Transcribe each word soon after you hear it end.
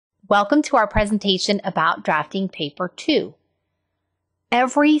Welcome to our presentation about drafting paper 2.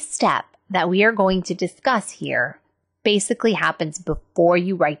 Every step that we are going to discuss here basically happens before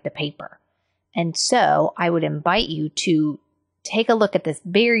you write the paper. And so I would invite you to take a look at this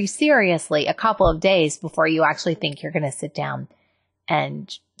very seriously a couple of days before you actually think you're going to sit down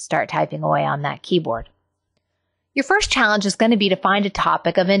and start typing away on that keyboard. Your first challenge is going to be to find a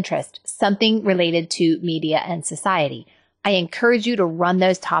topic of interest, something related to media and society. I encourage you to run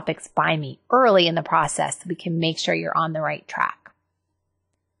those topics by me early in the process so we can make sure you're on the right track.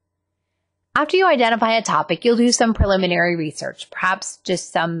 After you identify a topic, you'll do some preliminary research, perhaps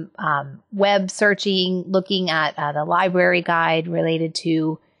just some web searching, looking at the library guide related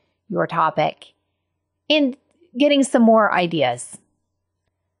to your topic, and getting some more ideas.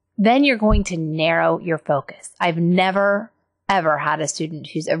 Then you're going to narrow your focus. I've never, ever had a student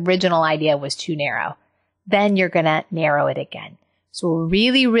whose original idea was too narrow. Then you're going to narrow it again. So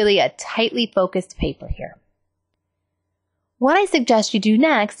really a tightly focused paper here. What I suggest you do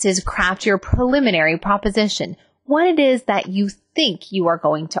next is craft your preliminary proposition, what it is that you think you are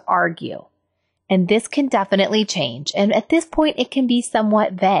going to argue. And this can definitely change. And at this point, it can be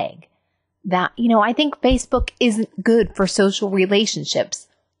somewhat vague. I think Facebook isn't good for social relationships.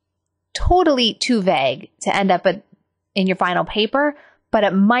 Totally too vague to end up in your final paper, but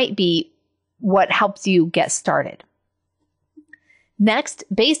it might be what helps you get started. Next,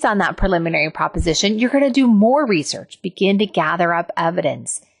 based on that preliminary proposition, you're going to do more research, begin to gather up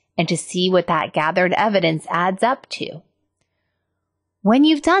evidence, and to see what that gathered evidence adds up to. When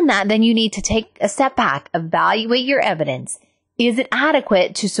you've done that, then you need to take a step back, evaluate your evidence. Is it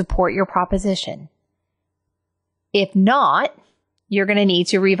adequate to support your proposition? If not, you're going to need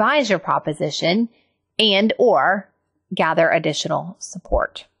to revise your proposition and/or gather additional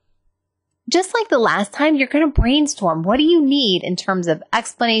support. Just like the last time, you're going to brainstorm. What do you need in terms of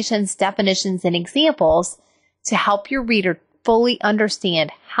explanations, definitions, and examples to help your reader fully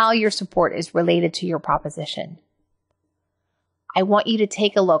understand how your support is related to your proposition? I want you to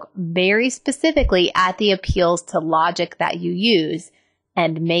take a look very specifically at the appeals to logic that you use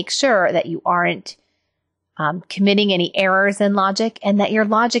and make sure that you aren't committing any errors in logic and that your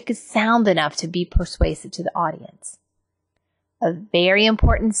logic is sound enough to be persuasive to the audience. A very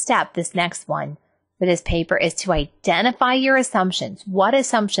important step, this next one, for this paper is to identify your assumptions. What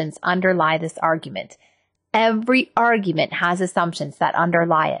assumptions underlie this argument? Every argument has assumptions that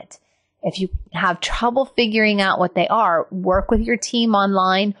underlie it. If you have trouble figuring out what they are, work with your team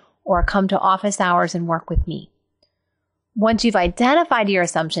online or come to office hours and work with me. Once you've identified your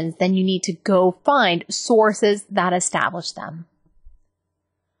assumptions, then you need to go find sources that establish them.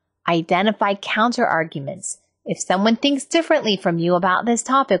 Identify counterarguments. If someone thinks differently from you about this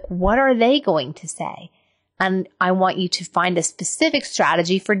topic, what are they going to say? And I want you to find a specific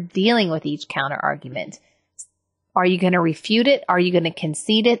strategy for dealing with each counterargument. Are you going to refute it? Are you going to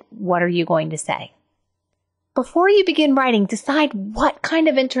concede it? What are you going to say? Before you begin writing, decide what kind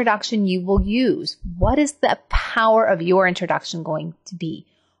of introduction you will use. What is the power of your introduction going to be?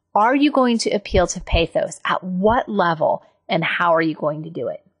 Are you going to appeal to pathos? At what level? And how are you going to do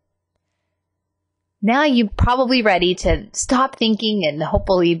it? Now you're probably ready to stop thinking and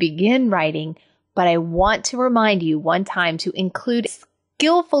hopefully begin writing, but I want to remind you one time to include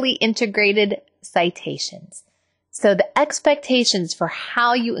skillfully integrated citations. So the expectations for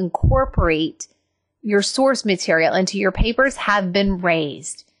how you incorporate your source material into your papers have been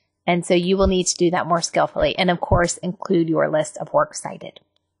raised. And so you will need to do that more skillfully. And of course, include your list of works cited.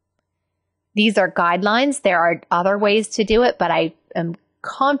 These are guidelines. There are other ways to do it, but I am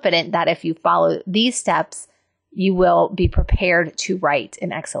confident that if you follow these steps, you will be prepared to write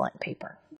an excellent paper.